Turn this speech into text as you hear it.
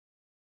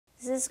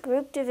This is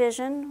group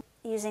division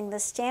using the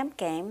stamp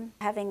game,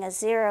 having a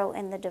 0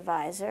 in the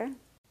divisor.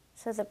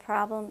 So the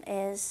problem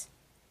is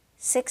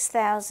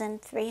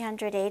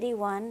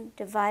 6,381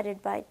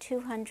 divided by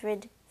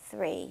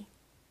 203.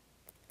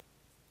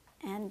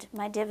 And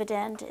my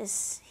dividend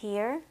is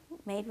here,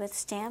 made with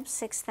stamps,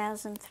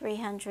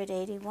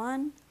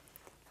 6,381.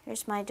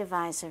 Here's my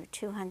divisor,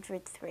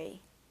 203.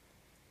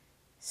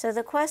 So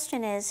the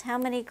question is, how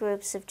many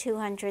groups of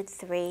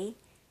 203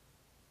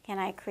 can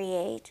I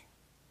create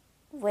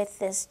with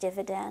this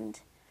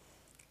dividend?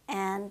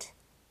 And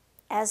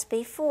as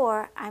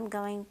before, I'm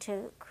going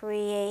to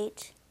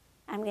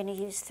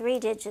use 3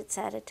 digits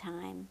at a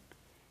time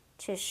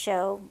to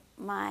show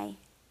my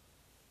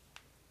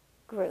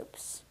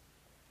groups.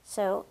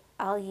 So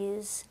I'll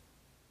use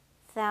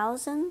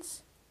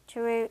thousands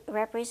to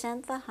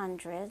represent the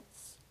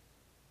hundreds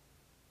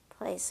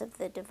place of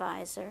the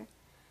divisor.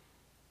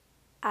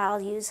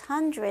 I'll use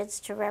hundreds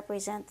to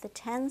represent the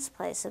tens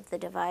place of the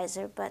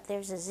divisor, but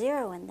there's a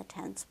 0 in the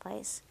tens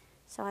place,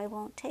 so I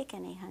won't take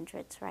any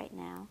hundreds right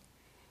now.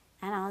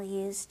 And I'll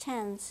use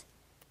tens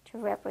to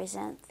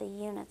represent the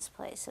units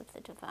place of the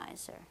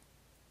divisor.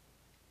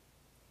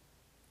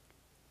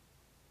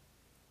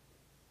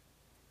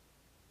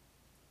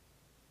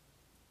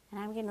 And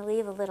I'm going to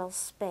leave a little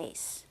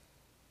space.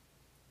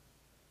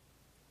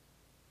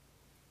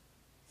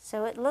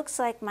 So it looks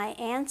like my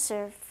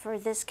answer for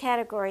this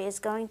category is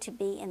going to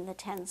be in the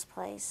tens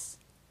place.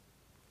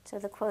 So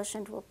the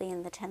quotient will be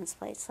in the tens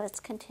place. Let's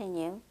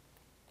continue.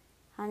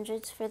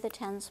 Hundreds for the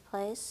tens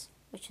place,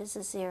 which is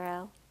a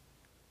 0.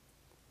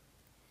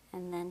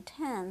 And then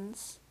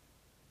tens.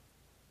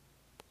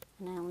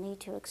 And I'll need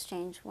to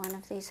exchange one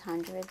of these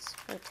hundreds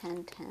for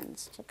 10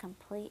 tens to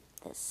complete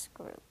this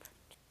group.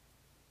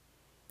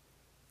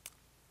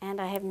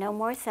 And I have no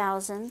more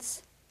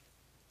thousands,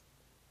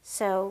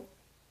 so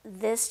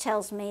this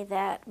tells me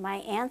that my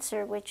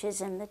answer, which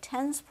is in the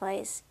tens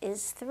place,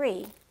 is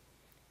 3.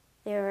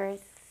 There are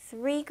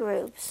 3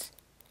 groups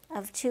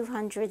of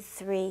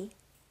 203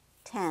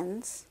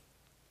 tens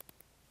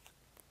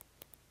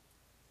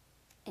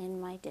in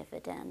my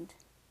dividend.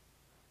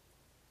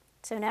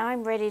 So now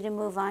I'm ready to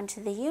move on to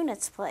the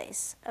units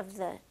place of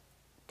the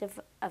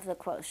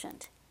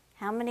quotient.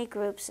 How many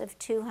groups of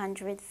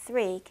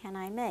 203 can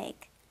I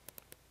make?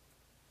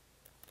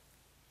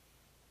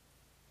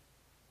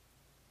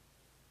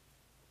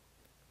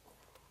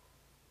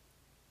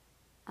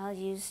 I'll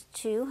use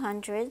 2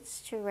 hundreds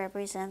to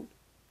represent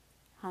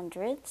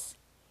hundreds.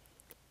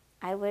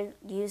 I would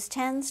use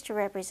tens to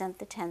represent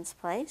the tens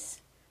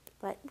place,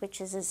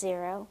 which is a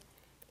 0.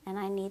 And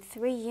I need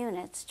 3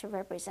 units to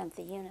represent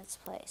the units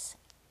place.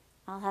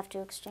 I'll have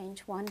to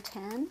exchange 1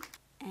 10,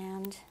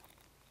 and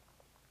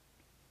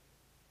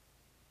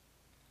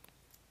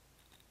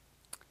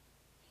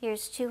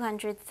here's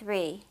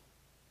 203.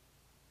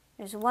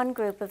 There's 1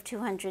 group of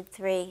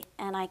 203,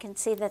 and I can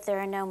see that there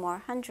are no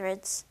more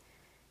hundreds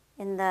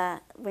in the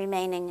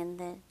remaining in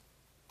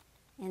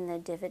the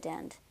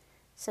dividend.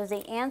 So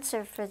the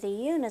answer for the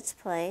units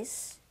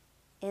place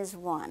is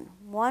 1.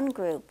 1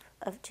 group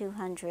of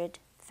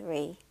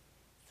 203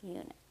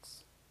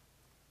 units.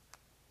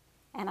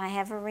 And I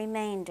have a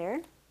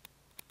remainder,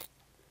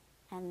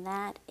 and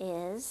that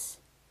is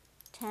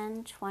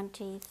 10,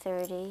 20,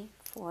 30,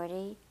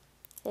 40,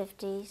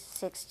 50,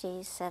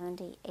 60,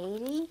 70,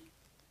 80.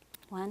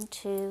 1,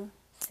 2,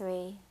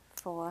 3,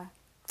 4,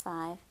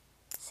 5,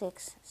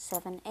 6,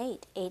 7,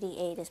 8.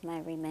 88 is my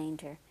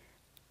remainder.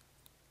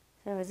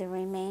 So the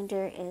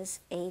remainder is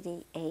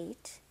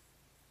 88.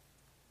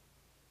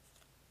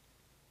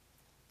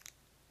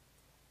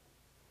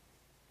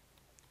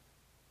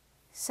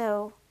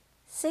 So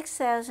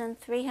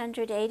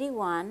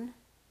 6,381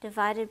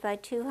 divided by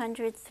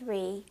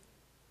 203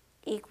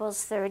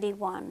 equals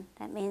 31.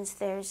 That means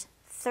there's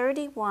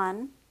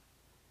 31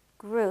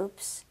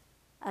 groups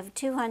of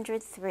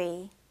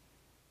 203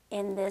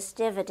 in this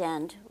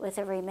dividend with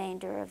a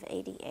remainder of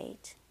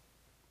 88.